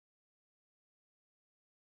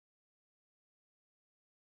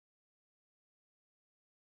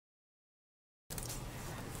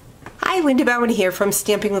Hi, LindaBauwin here from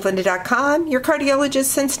StampingWithLinda.com, your cardiologist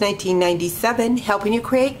since 1997, helping you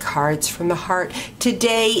create cards from the heart.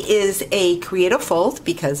 Today is a creative fold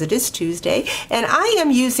because it is Tuesday, and I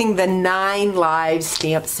am using the 9 Live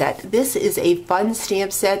stamp set. This is a fun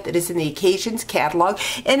stamp set that is in the Occasions catalog,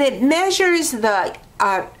 and it measures the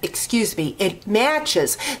it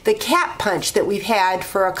matches the cat punch that we've had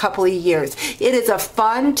for a couple of years. It is a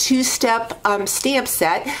fun two-step stamp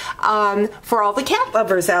set for all the cat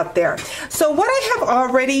lovers out there. So what I have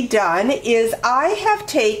already done is I have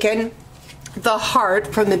taken the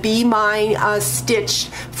heart from the Be Mine stitch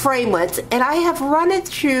framelits, and I have run it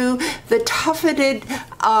through the tufted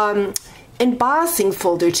embossing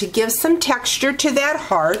folder to give some texture to that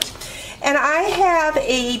heart. And I have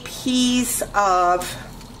a piece of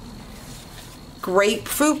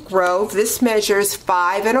grapefruit grove. This measures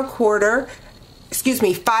 5 1/4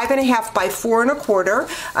 by 4 1/4.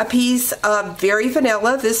 A piece of Very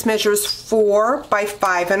Vanilla. This measures 4 by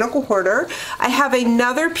 5 1/4. I have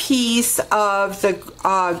another piece of the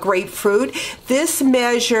grapefruit. This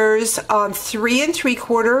measures 3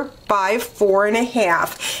 3/4 by 4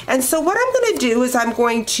 1/2. And so what I'm going to do is I'm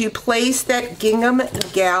going to place that gingham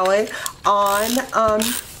gallet on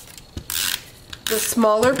the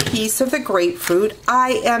smaller piece of the grapefruit.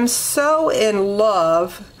 I am so in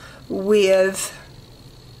love with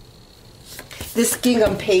this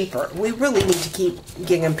gingham paper. We really need to keep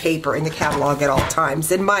gingham paper in the catalog at all times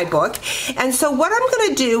in my book. And so what I'm going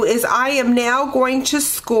to do is I am now going to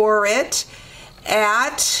score it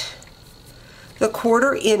at the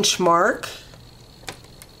 1/4 inch mark.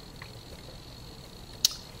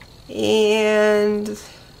 And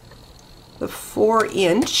the 4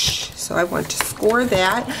 inch, so I want to score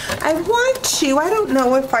that. I don't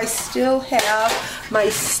know if I still have my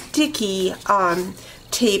sticky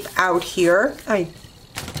tape out here, my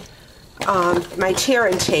tear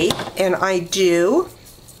and tape, and I do.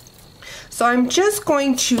 So I'm just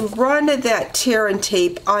going to run that tear and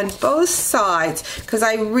tape on both sides because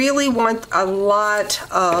I really want a lot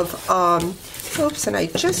of, oops, and I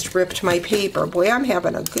just ripped my paper. Boy, I'm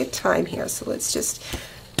having a good time here, so let's just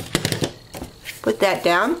put that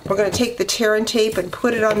down. We're going to take the tear and tape and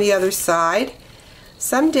put it on the other side.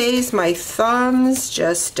 Some days my thumbs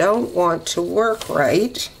just don't want to work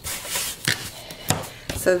right.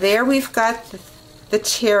 So there we've got the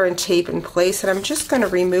tear and tape in place, and I'm just going to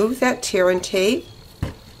remove that tear and tape.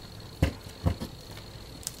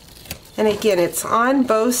 And again, it's on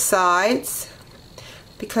both sides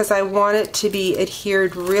because I want it to be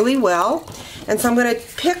adhered really well. And so I'm going to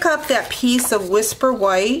pick up that piece of Whisper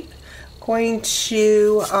White, going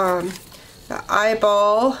to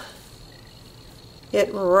eyeball it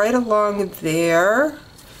right along there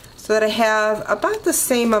so that I have about the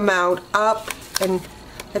same amount up and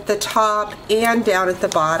at the top and down at the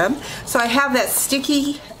bottom. So I have that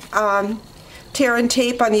sticky tear and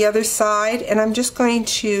tape on the other side, and I'm just going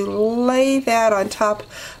to lay that on top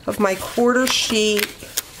of my 1/4 sheet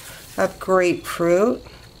of grapefruit.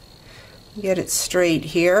 Get it straight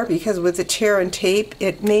here because with the tear and tape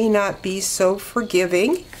it may not be so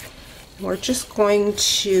forgiving. We're just going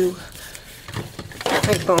to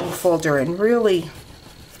my bone folder and really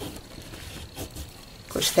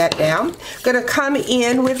push that down. Going to come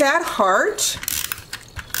in with that heart.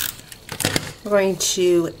 I'm going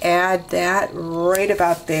to add that right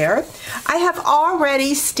about there. I have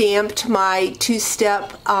already stamped my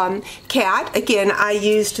two-step cat. Again, I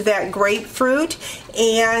used that grapefruit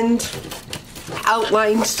and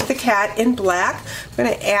outlined the cat in black. I'm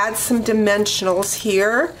going to add some dimensionals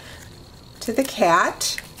here to the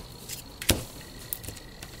cat.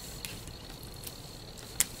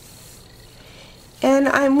 And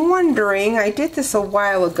I'm wondering, I did this a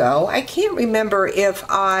while ago, I can't remember if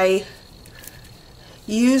I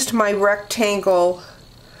used my rectangle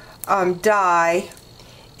die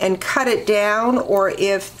and cut it down, or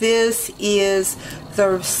if this is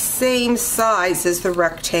the same size as the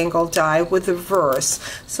rectangle die with the verse.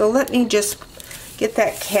 So let me just get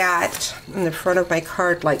that cat in the front of my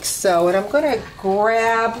card like so, and I'm going to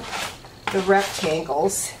grab the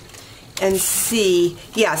rectangles and see.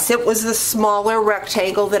 Yes, it was the smaller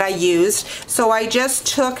rectangle that I used. So I just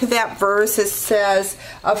took that verse. It says,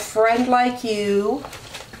 "A friend like you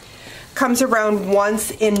comes around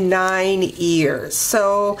once in 9 years."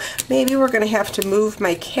 So maybe we're going to have to move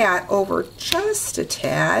my cat over just a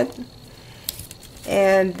tad,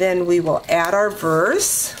 and then we will add our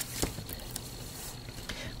verse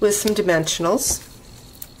with some dimensionals.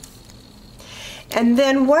 And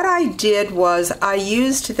then what I did was I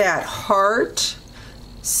used that heart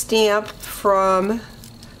stamp from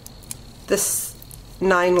the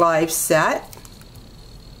 9 Live set,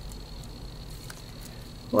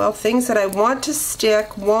 Well, things that I want to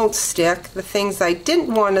stick won't stick. The things I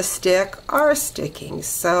didn't want to stick are sticking.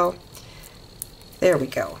 So there we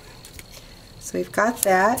go. So we've got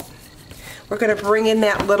that. We're going to bring in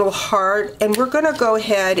that little heart, and we're going to go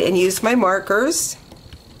ahead and use my markers.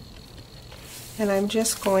 And I'm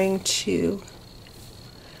just going to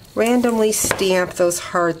randomly stamp those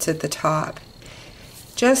hearts at the top.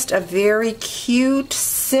 Just a very cute,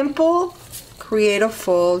 simple, create a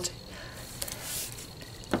fold.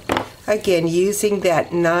 Again, using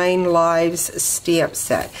that 9 Lives stamp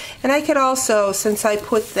set. And I could also, since I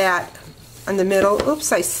put that on the middle,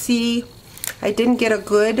 oops, I see I didn't get a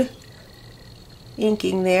good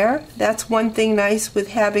inking there. That's one thing nice with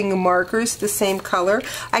having markers the same color.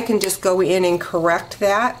 I can just go in and correct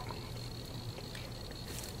that.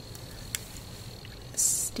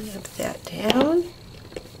 Stamp that down.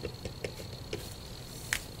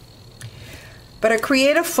 But a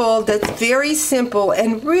creative fold that's very simple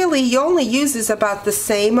and really only uses about the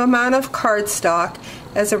same amount of cardstock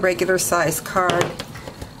as a regular size card.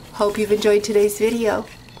 Hope you've enjoyed today's video.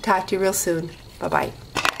 Talk to you real soon. Bye-bye.